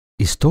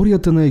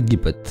Историята на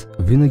Египет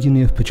винаги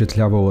ни е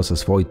впечатлявала със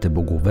своите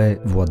богове,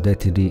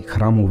 владетели,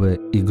 храмове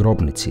и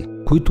гробници,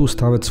 които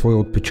оставят своя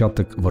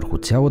отпечатък върху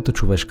цялата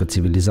човешка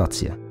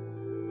цивилизация.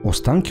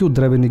 Останки от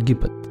Древен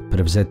Египет,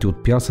 превзети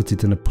от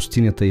пясъците на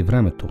пустинята и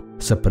времето,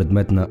 са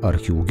предмет на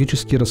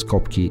археологически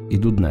разкопки и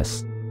до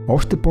днес.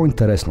 Още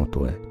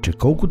по-интересното е, че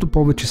колкото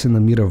повече се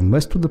намира,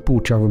 вместо да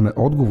получаваме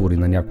отговори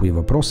на някои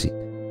въпроси,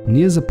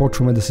 ние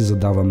започваме да си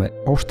задаваме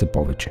още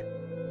повече.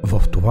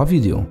 В това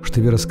видео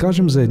ще ви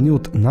разкажем за едни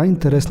от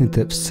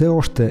най-интересните все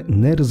още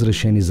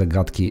неразрешени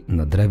загадки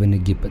на Древен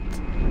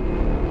Египет.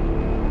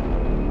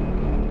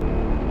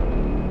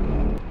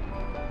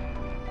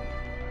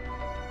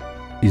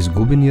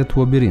 Изгубеният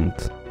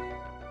лабиринт.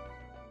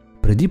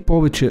 Преди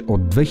повече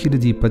от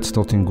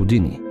 2500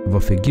 години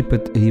в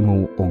Египет е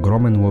имал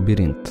огромен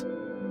лабиринт.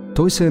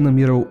 Той се е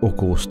намирал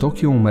около 100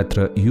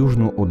 км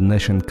южно от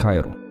днешен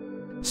Кайро.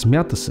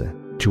 Смята се,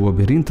 че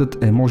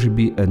лабиринтът е може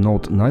би едно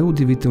от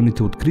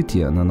най-удивителните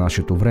открития на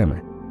нашето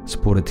време.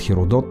 Според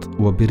Херодот,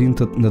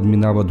 лабиринтът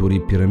надминава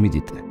дори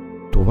пирамидите.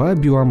 Това е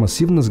била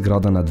масивна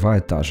сграда на 2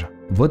 етажа.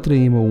 Вътре е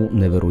имало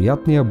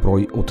невероятния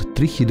брой от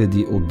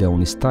 3000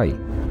 отделни стаи.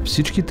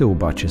 Всичките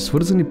обаче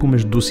свързани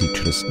помежду си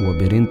чрез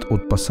лабиринт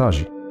от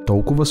пасажи,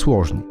 толкова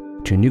сложни,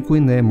 че никой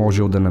не е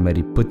можел да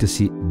намери пътя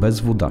си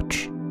без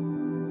водач.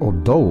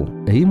 Отдолу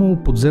е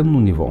имало подземно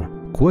ниво,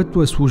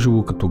 което е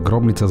служило като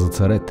гробница за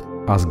царете,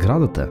 а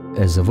сградата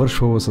е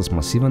завършвала с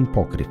масивен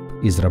покрив,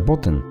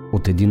 изработен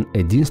от един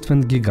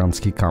единствен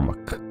гигантски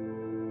камък.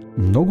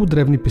 Много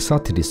древни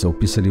писатели са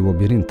описали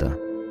лабиринта,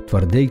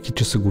 твърдейки,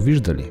 че са го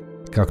виждали,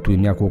 както и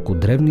няколко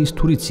древни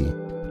историци,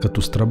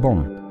 като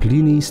Страбон,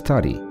 Плиний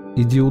Старий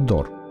и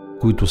Диодор,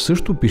 които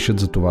също пишат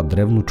за това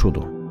древно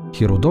чудо.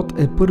 Херодот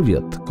е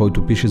първият,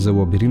 който пише за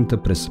лабиринта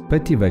през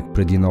 5 век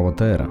преди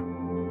новата ера.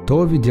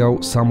 Той е видял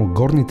само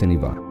горните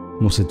нива,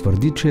 но се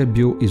твърди, че е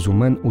бил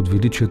изумен от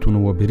величието на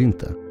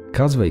лабиринта,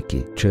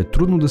 казвайки, че е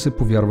трудно да се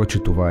повярва, че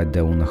това е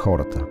дело на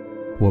хората.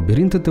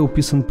 Лабиринтът е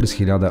описан през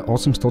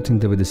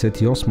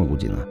 1898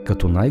 година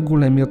като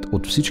най-големият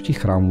от всички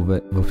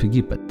храмове в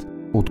Египет,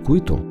 от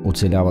които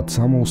оцеляват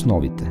само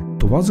основите.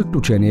 Това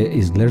заключение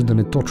изглежда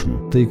неточно,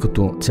 тъй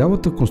като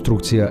цялата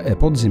конструкция е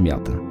под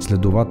земята,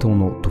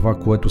 следователно това,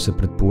 което се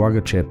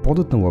предполага, че е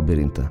подът на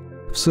лабиринта,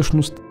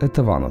 всъщност е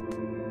таванът.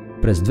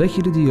 През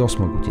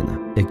 2008 година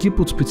екип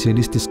от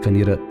специалисти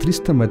сканира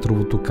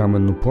 300-метровото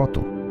каменно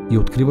плато и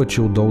открива,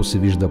 че отдолу се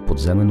вижда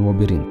подземен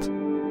лабиринт,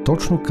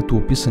 точно като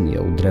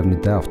описания от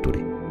древните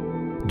автори.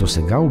 До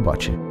сега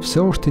обаче все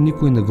още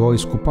никой не го е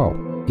изкопал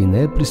и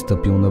не е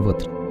пристъпил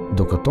навътре.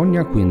 Докато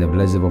някой не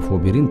влезе в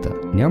лабиринта,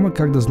 няма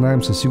как да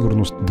знаем със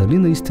сигурност дали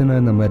наистина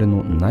е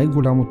намерено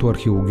най-голямото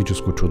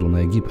археологическо чудо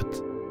на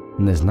Египет.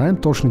 Не знаем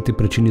точните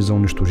причини за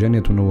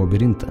унищожението на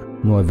лабиринта,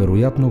 но е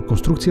вероятно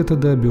конструкцията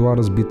да е била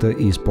разбита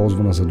и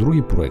използвана за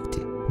други проекти,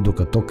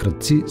 докато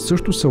крадци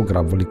също са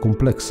ограбвали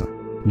комплекса.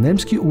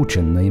 Немски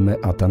учен на име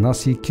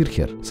Атанасий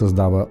Кирхер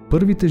създава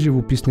първите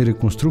живописни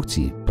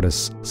реконструкции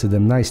през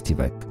 17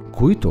 век,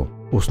 които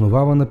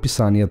основава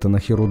написанията на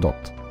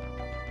Херодот.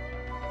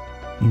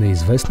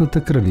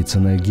 Неизвестната кралица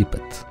на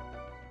Египет.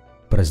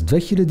 През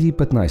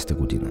 2015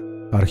 година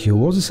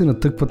археолози се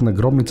натъкват на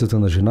гробницата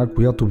на жена,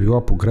 която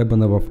била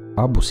погребана в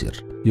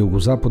Абусир,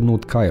 югозападно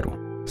от Кайро,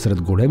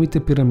 сред големите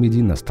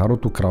пирамиди на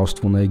Старото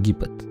кралство на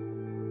Египет.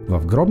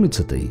 В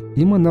гробницата й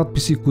има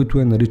надписи, които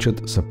я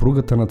наричат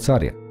съпругата на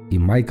царя и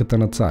майката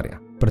на царя.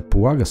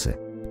 Предполага се,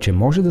 че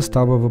може да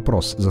става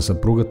въпрос за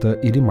съпругата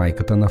или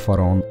майката на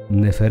фараон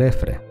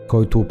Неферефре,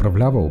 който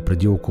управлявал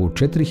преди около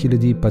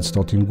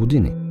 4500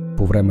 години,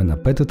 по време на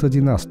 5-та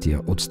династия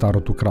от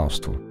Старото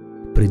кралство.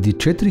 Преди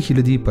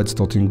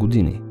 4500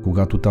 години,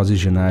 когато тази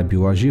жена е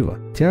била жива,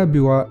 тя е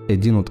била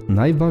един от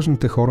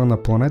най-важните хора на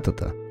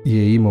планетата и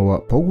е имала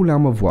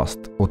по-голяма власт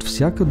от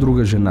всяка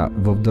друга жена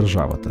в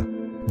държавата.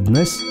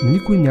 Днес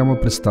никой няма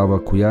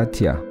представа коя е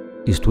тя.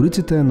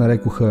 Историците я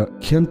нарекоха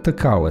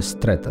Хентакауес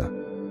III,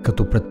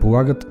 като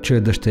предполагат, че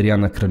е дъщеря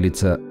на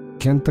кралица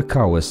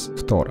Хентакауес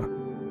II.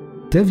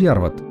 Те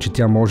вярват, че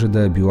тя може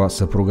да е била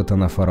съпругата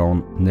на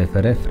фараон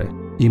Неферефре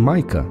и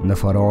майка на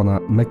фараона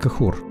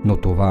Мекахур, но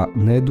това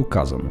не е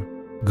доказано.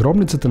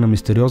 Гробницата на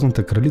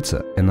мистериозната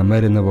кралица е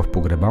намерена в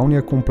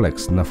погребалния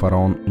комплекс на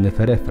фараон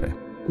Неферефре.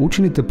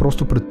 Учените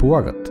просто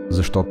предполагат,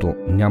 защото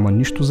няма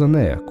нищо за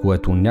нея,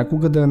 което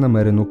някога да е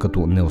намерено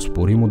като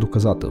неоспоримо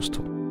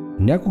доказателство.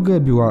 Някога е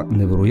била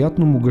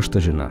невероятно могъща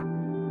жена,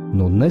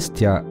 но днес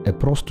тя е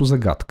просто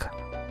загадка.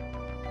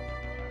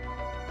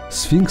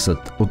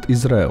 Сфинксът от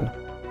Израел.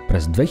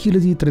 През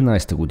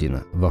 2013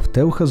 година в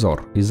Тел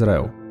Хазор,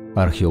 Израел,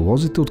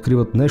 археолозите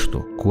откриват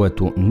нещо,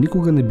 което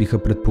никога не биха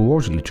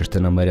предположили, че ще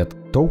намерят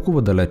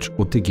толкова далеч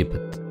от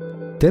Египет.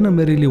 Те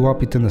намерили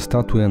лапите на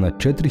статуя на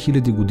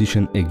 4000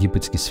 годишен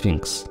египетски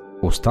сфинкс.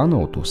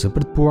 Останалото се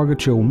предполага,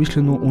 че е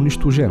умишлено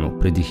унищожено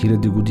преди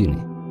 1000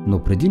 години. Но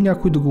преди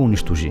някой да го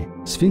унищожи,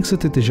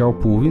 сфинксът е тежал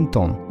половин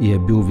тон и е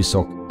бил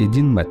висок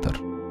 1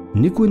 метър.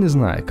 Никой не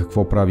знае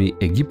какво прави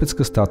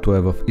египетска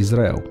статуя в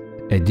Израел.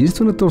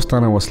 Единствената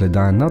останала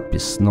следа е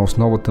надпис на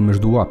основата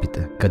между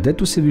лапите,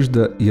 където се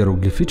вижда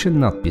иероглифичен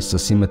надпис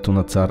с името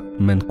на цар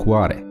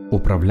Менкуаре,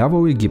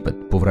 управлявал Египет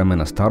по време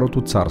на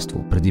Старото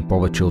царство преди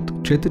повече от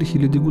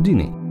 4000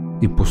 години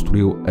и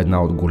построил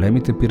една от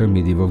големите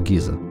пирамиди в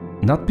Гиза.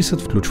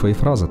 Надписът включва и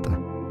фразата: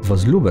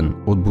 „Възлюбен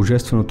от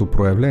божественото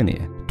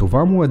проявление,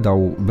 това му е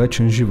дало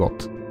вечен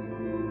живот“.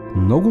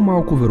 Много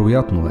малко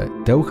вероятно е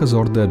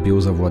Телхазор да е бил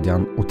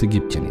завладян от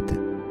египтяните.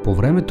 По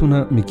времето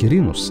на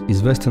Микеринос,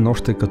 известен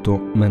още като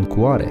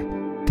Менкуаре,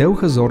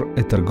 Телхазор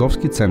е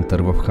търговски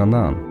център в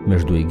Ханаан,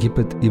 между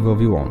Египет и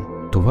Вавилон.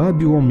 Това е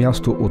било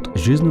място от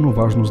жизнено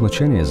важно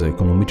значение за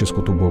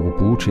икономическото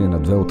благополучие на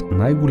две от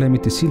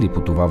най-големите сили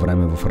по това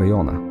време в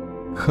района.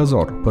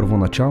 Хазор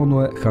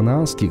първоначално е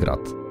ханаански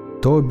град.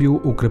 Той е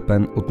бил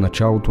укрепен от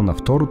началото на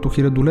второто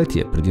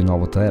хилядолетие преди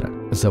новата ера,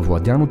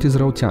 завладян от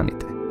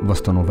израелтяните,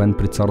 възстановен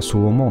при цар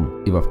Соломон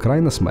и в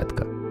крайна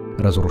сметка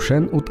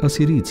разрушен от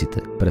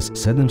асирийците през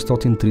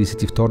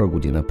 732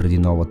 година преди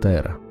новата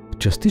ера.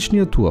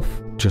 Частичният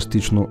лъв,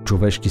 частично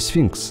човешки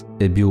сфинкс,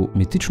 е бил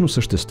митично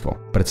същество,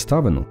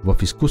 представено в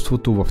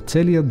изкуството в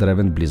целия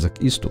древен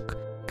Близък изток,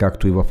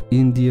 както и в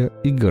Индия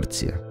и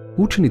Гърция.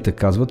 Учените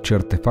казват, че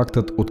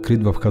артефактът,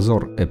 открит в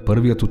Хазор, е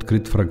първият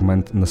открит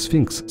фрагмент на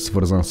сфинкс,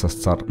 свързан с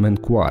цар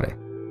Менкуаре.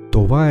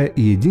 Това е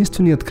и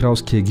единственият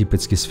кралски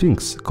египетски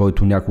сфинкс,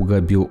 който някога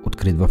е бил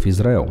открит в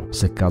Израел,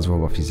 се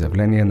казва в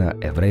изявление на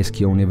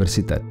Еврейския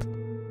университет.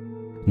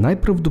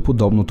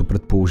 Най-правдоподобното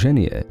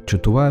предположение е, че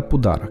това е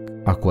подарък.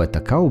 Ако е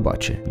така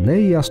обаче, не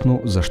е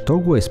ясно защо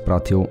го е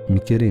изпратил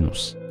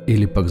Микеринос.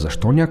 Или пък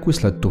защо някой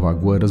след това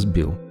го е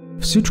разбил.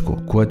 Всичко,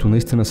 което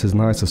наистина се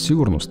знае със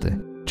сигурност е,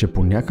 че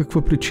по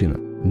някаква причина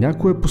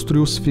някой е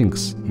построил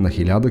сфинкс на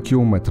 1000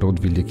 км от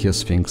Великия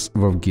сфинкс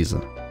в Гиза.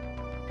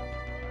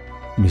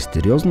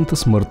 Мистериозната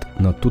смърт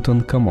на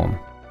Тутанкамон.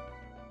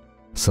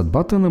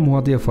 Съдбата на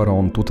младия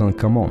фараон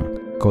Тутанкамон,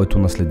 който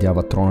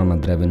наследява трона на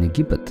Древен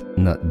Египет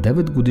на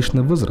 9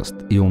 годишна възраст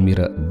и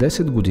умира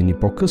 10 години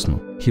по-късно,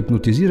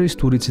 хипнотизира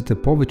историците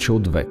повече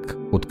от век,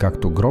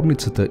 откакто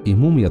гробницата и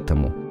мумията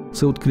му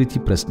са открити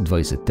през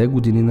 20-те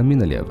години на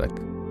миналия век.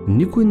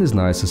 Никой не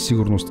знае със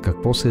сигурност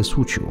какво се е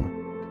случило.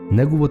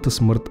 Неговата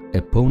смърт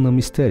е пълна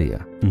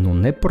мистерия, но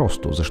не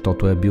просто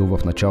защото е бил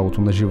в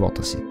началото на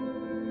живота си.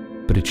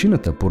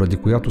 Причината, поради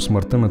която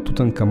смъртта на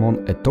Тутанкамон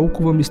е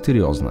толкова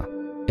мистериозна,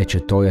 е, че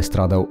той е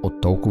страдал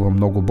от толкова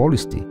много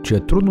болести, че е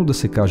трудно да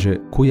се каже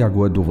коя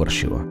го е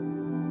довършила.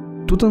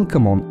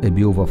 Тутанкамон е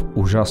бил в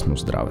ужасно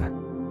здраве.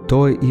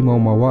 Той е имал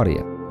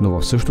малария, но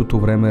в същото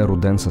време е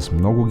роден с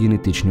много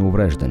генетични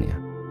увреждания.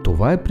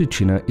 Това е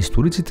причина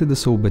историците да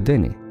са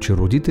убедени, че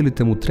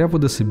родителите му трябва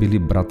да са били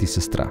брат и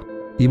сестра.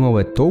 Имал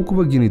е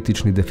толкова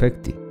генетични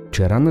дефекти,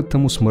 че ранната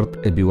му смърт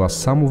е била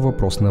само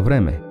въпрос на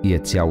време и е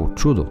цяло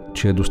чудо,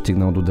 че е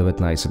достигнал до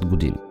 19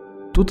 години.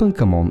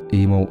 Тутанкамон е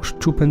имал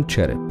счупен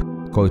череп,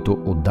 който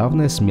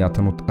отдавна е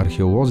смятан от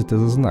археолозите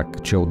за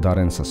знак, че е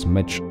ударен с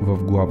меч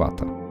в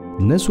главата.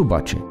 Днес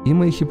обаче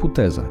има и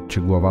хипотеза,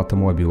 че главата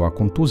му е била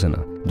контузена,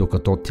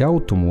 докато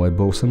тялото му е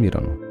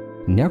балсамирано.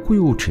 Някои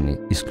учени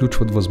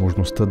изключват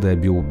възможността да е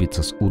бил убит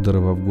с удар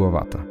в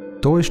главата.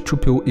 Той е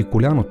счупил и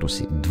коляното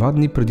си 2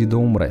 дни преди да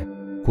умре,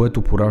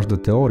 което поражда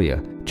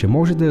теория, че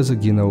може да е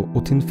загинал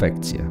от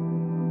инфекция.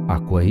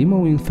 Ако е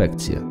имал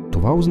инфекция,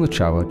 това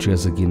означава, че е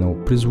загинал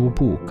при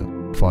злополука.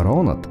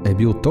 Фараонът е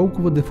бил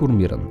толкова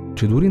деформиран,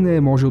 че дори не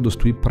е можел да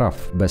стои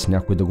прав, без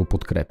някой да го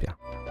подкрепя.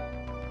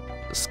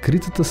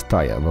 Скритата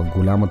стая в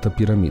Голямата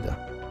пирамида.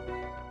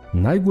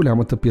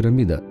 Най-голямата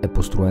пирамида е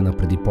построена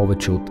преди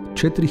повече от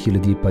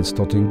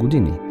 4500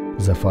 години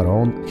за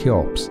фараон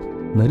Хеопс,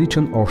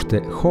 наричан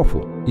още Хофу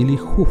или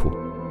Хуфу.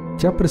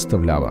 Тя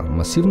представлява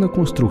масивна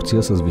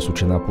конструкция с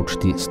височина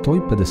почти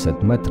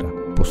 150 метра,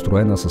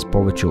 построена с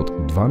повече от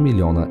 2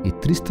 милиона и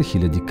 300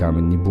 хиляди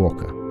каменни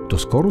блока.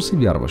 Доскоро се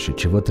вярваше,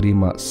 че вътре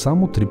има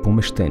само 3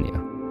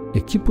 помещения.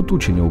 Екип от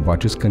учени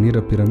обаче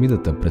сканира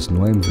пирамидата през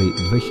ноември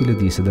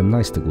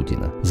 2017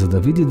 година, за да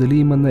види дали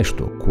има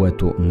нещо,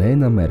 което не е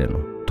намерено.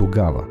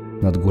 Тогава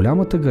над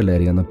голямата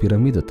галерия на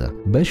пирамидата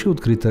беше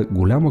открита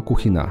голяма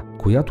кухина,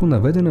 която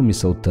наведе на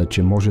мисълта,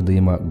 че може да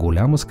има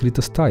голяма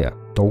скрита стая,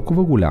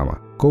 толкова голяма,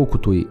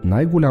 колкото и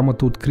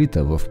най-голямата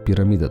открита в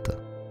пирамидата.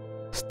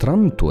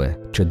 Странното е,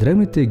 че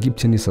древните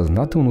египтяни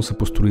съзнателно са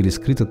построили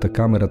скритата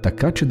камера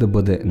така, че да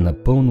бъде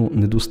напълно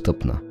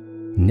недостъпна.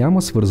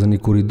 Няма свързани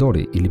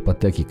коридори или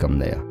пътеки към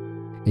нея.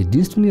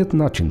 Единственият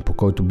начин, по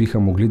който биха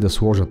могли да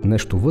сложат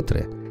нещо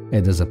вътре,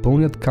 е да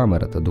запълнят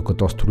камерата,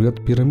 докато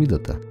строят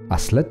пирамидата, а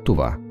след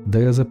това да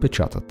я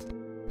запечатат.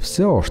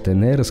 Все още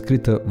не е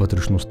разкрита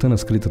вътрешността на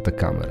скритата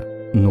камера,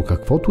 но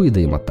каквото и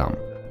да има там,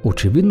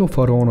 очевидно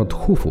фараонът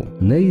Хуфу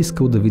не е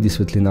искал да види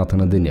светлината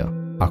на деня.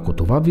 Ако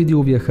това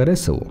видео ви е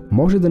харесало,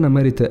 може да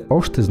намерите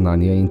още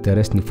знания и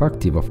интересни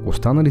факти в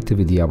останалите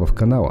видеа в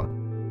канала.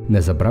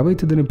 Не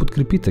забравяйте да ни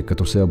подкрепите,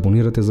 като се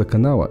абонирате за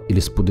канала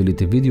или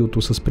споделите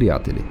видеото с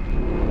приятели.